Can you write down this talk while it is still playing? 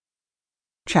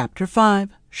Chapter 5.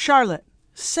 Charlotte,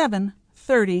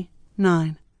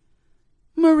 7:39.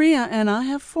 Maria and I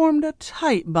have formed a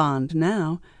tight bond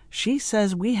now. She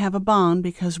says we have a bond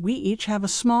because we each have a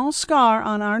small scar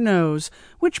on our nose,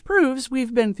 which proves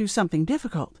we've been through something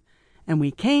difficult, and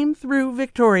we came through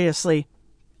victoriously.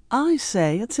 I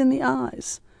say it's in the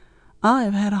eyes.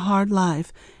 I've had a hard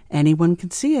life. Anyone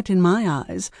can see it in my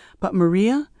eyes. But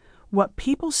Maria, what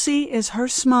people see is her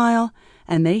smile,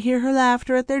 and they hear her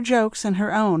laughter at their jokes and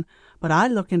her own. But I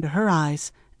look into her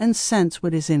eyes and sense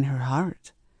what is in her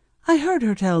heart. I heard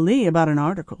her tell Lee about an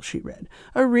article she read.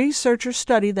 A researcher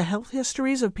studied the health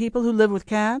histories of people who live with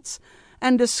cats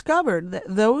and discovered that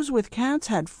those with cats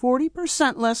had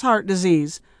 40% less heart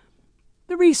disease.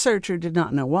 The researcher did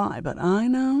not know why, but I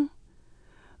know.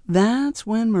 That's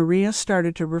when Maria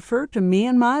started to refer to me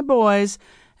and my boys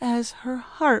as her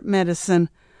heart medicine.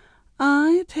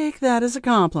 I take that as a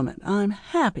compliment. I'm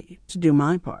happy to do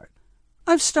my part.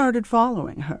 I've started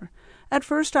following her. At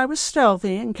first I was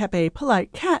stealthy and kept a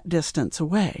polite cat distance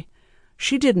away.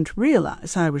 She didn't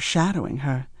realize I was shadowing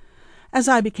her. As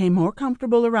I became more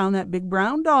comfortable around that big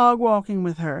brown dog walking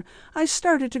with her, I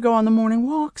started to go on the morning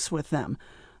walks with them.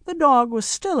 The dog was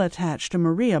still attached to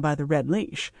Maria by the red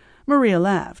leash. Maria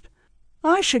laughed.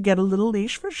 I should get a little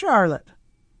leash for Charlotte.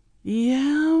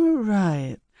 Yeah,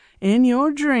 right. In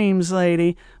your dreams,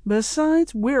 lady.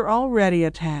 Besides, we're already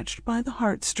attached by the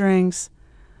heartstrings.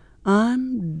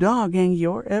 I'm dogging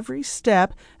your every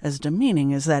step, as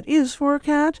demeaning as that is for a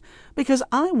cat, because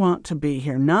I want to be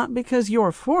here, not because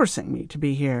you're forcing me to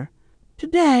be here.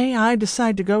 Today I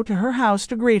decide to go to her house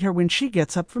to greet her when she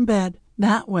gets up from bed.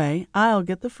 That way I'll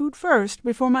get the food first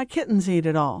before my kittens eat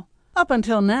it all. Up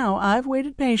until now, I've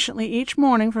waited patiently each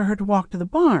morning for her to walk to the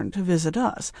barn to visit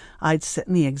us. I'd sit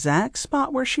in the exact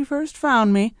spot where she first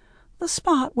found me, the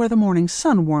spot where the morning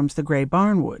sun warms the gray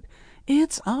barnwood.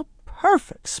 It's a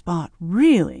perfect spot,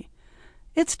 really.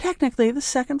 It's technically the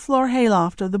second-floor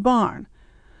hayloft of the barn.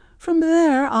 From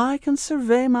there, I can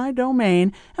survey my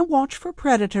domain and watch for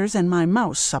predators and my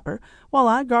mouse supper while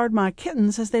I guard my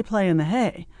kittens as they play in the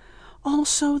hay.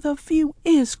 Also, the view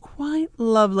is quite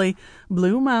lovely.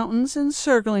 Blue mountains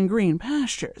encircling green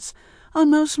pastures.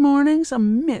 On most mornings, a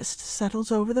mist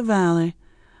settles over the valley.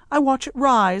 I watch it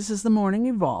rise as the morning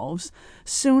evolves.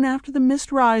 Soon after the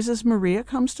mist rises, Maria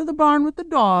comes to the barn with the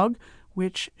dog,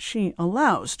 which she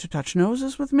allows to touch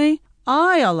noses with me.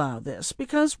 I allow this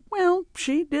because, well,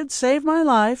 she did save my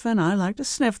life, and I like to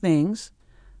sniff things,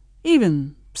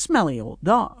 even smelly old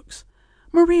dogs.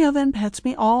 Maria then pets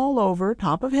me all over,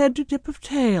 top of head to tip of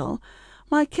tail.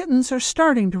 My kittens are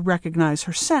starting to recognize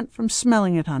her scent from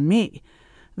smelling it on me.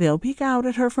 They'll peek out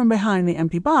at her from behind the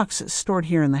empty boxes stored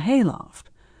here in the hayloft.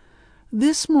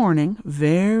 This morning,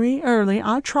 very early,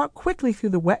 I trot quickly through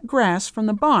the wet grass from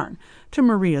the barn to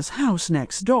Maria's house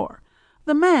next door.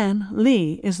 The man,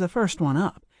 Lee, is the first one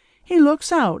up. He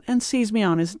looks out and sees me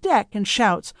on his deck and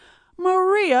shouts,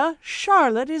 "Maria,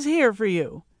 Charlotte is here for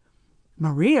you."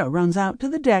 Maria runs out to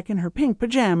the deck in her pink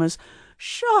pajamas.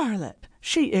 "Charlotte!"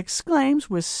 she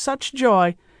exclaims with such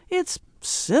joy. It's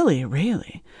silly,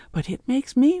 really, but it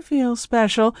makes me feel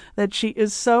special that she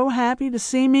is so happy to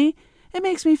see me. It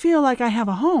makes me feel like I have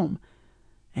a home.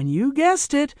 And you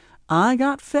guessed it, I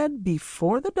got fed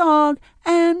before the dog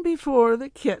and before the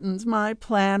kittens. My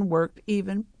plan worked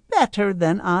even better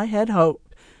than I had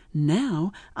hoped.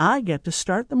 Now I get to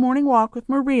start the morning walk with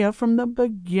Maria from the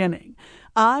beginning.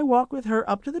 I walk with her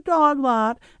up to the dog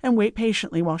lot and wait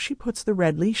patiently while she puts the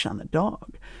red leash on the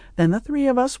dog. Then the three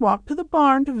of us walk to the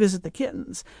barn to visit the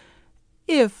kittens.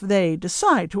 If they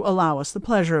decide to allow us the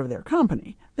pleasure of their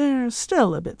company, they're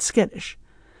still a bit skittish.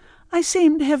 I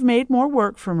seem to have made more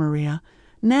work for Maria.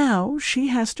 Now she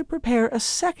has to prepare a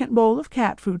second bowl of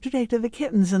cat food to take to the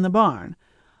kittens in the barn.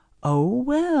 Oh,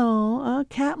 well, a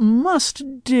cat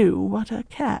must do what a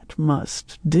cat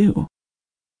must do.